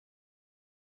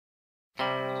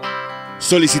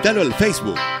Solicitalo al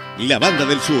Facebook La Banda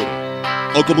del Sur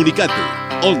o comunicate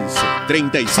 11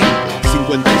 35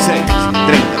 56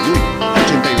 31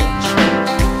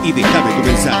 82 y déjame tu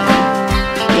mensaje.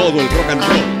 Todo el rock and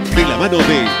roll de la mano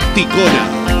de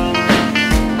Ticona.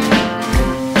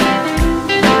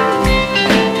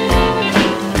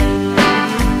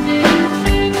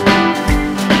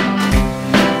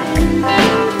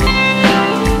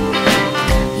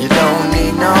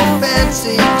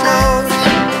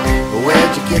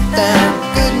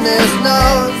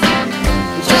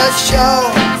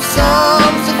 Show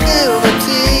some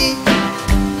civility.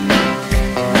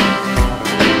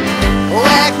 Oh,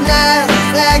 act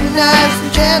nice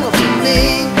and gentle to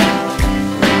me.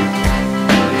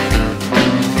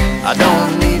 I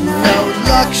don't need no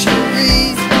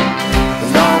luxuries,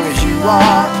 as long as you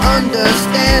are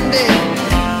understanding.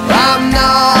 I'm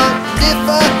not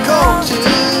difficult to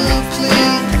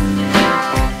please.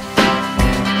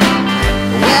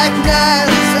 Oh, act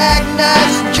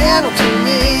nice and gentle to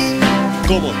me.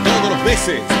 Como todos los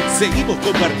meses, seguimos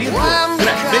compartiendo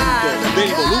fragmentos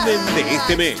del volumen de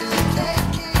este mes.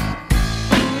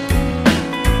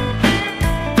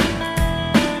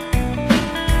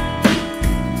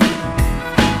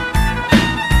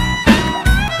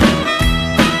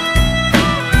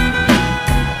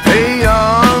 Hey,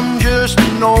 I'm just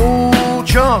an old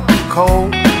chunk of coal,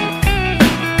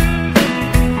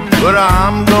 but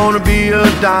I'm gonna be a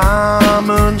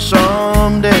diamond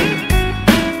someday.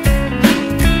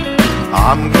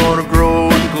 I'm gonna grow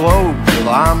and glow till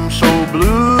I'm so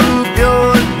blue,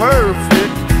 pure and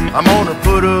perfect. I'm gonna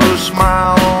put a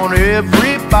smile on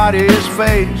everybody's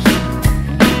face.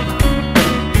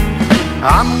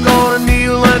 I'm gonna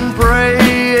kneel and pray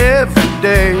every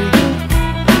day,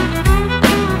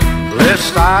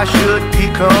 lest I should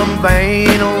become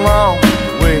vain along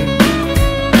the way.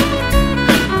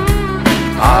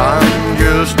 I'm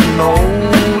just an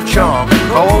old chunk of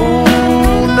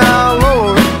coal now,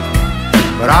 Lord,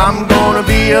 but I'm gonna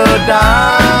be a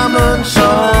diamond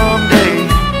someday.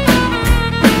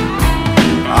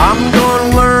 I'm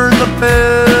gonna learn the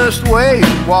best way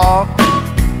to walk.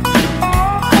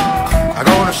 I'm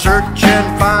gonna search and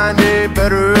find a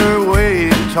better way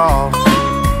to talk.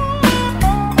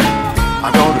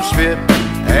 I'm gonna spit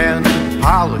and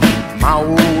polish my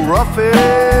old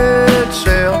rough-edged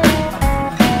self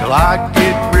till I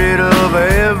get rid of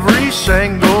every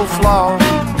single flaw.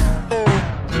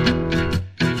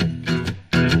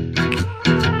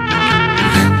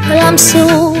 Well, I'm so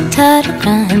tired of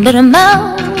crying, but I'm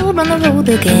out on the road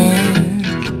again.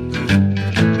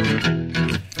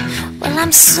 Well,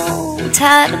 I'm so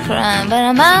tired of crying, but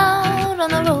I'm out on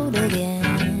the road again.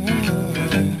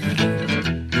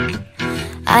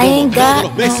 I ain't got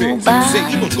nobody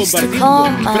just to call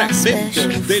my special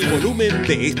del volumen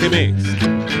de este mes.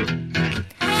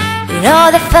 You know,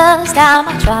 the first time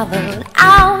I traveled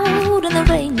out in the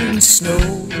rain and snow,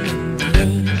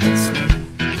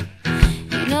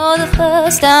 the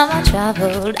first time I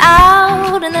traveled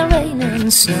out in the rain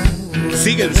and snow.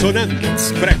 Siguen sonando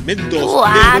fragmentos del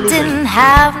I volumen. didn't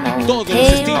have no Todos los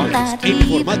estilos en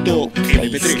formato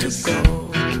MP3.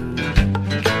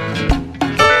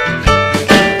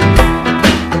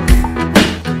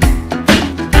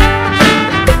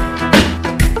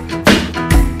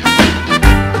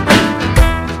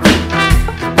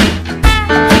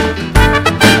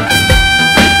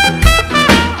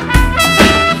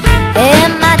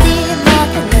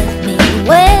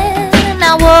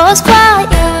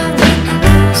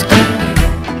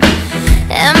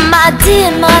 My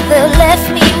dear mother left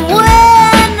me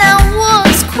when I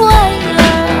was quite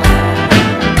young.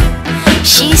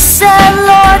 She said,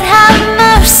 Lord, have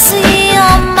mercy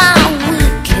on my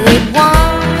wicked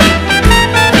one.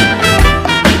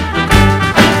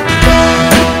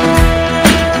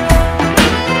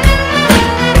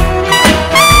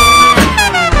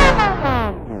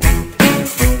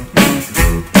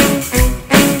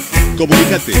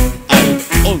 Comunícate al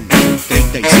 11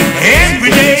 35 Every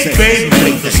day,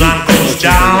 baby, the sun goes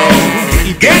down.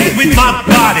 Get with my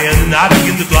body and I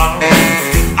begin to glow.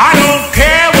 I don't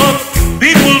care what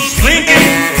people's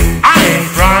thinking. I ain't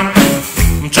crying,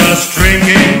 I'm just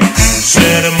drinking.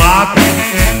 Set him up,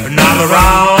 not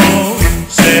around.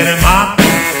 Set him up,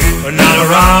 not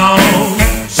around.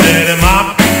 Set him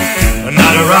up,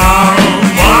 not around.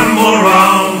 One more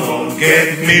round won't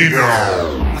get me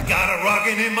down. I got a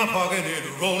rockin' in my pocket and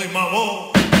a roll in my wall.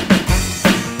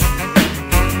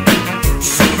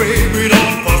 So baby,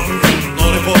 don't fuss with me,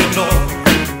 not if I talk.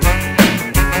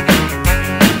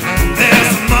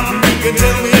 There's nothing you can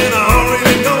tell me and I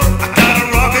already know. I got a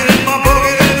rocket in my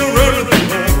pocket and a ready to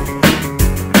go.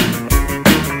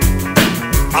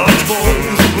 I let's go.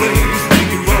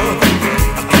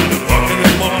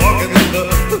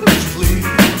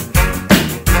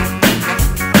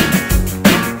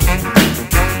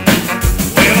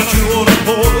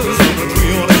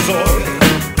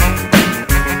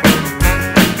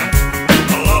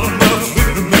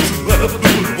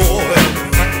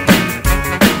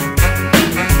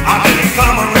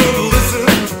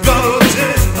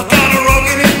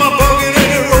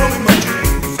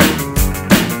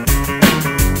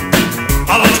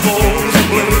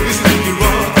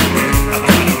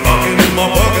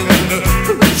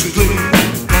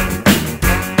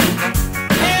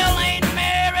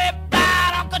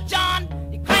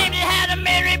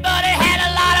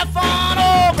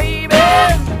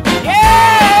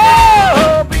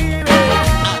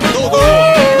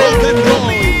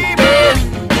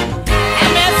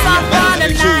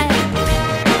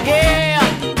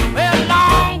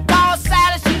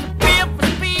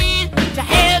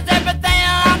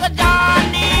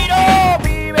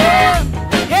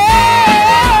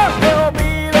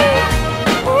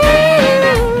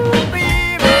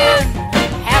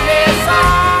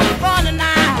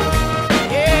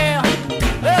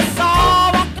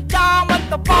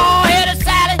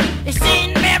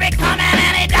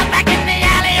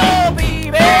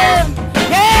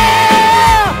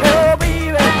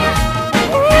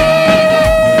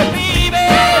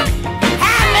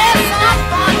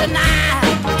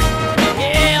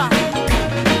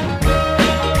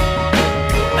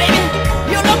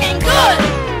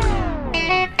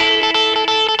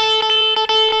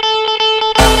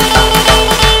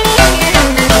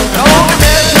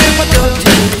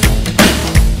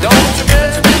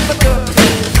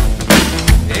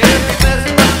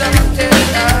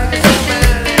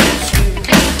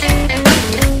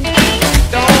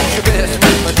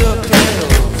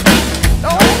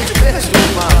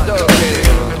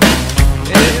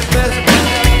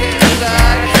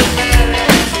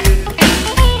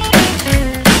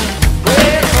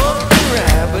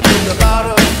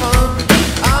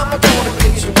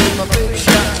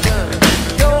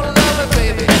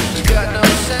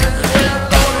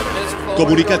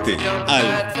 Comunicate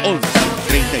al 11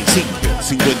 35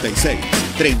 56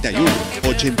 31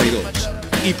 82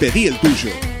 y pedí el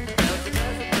tuyo.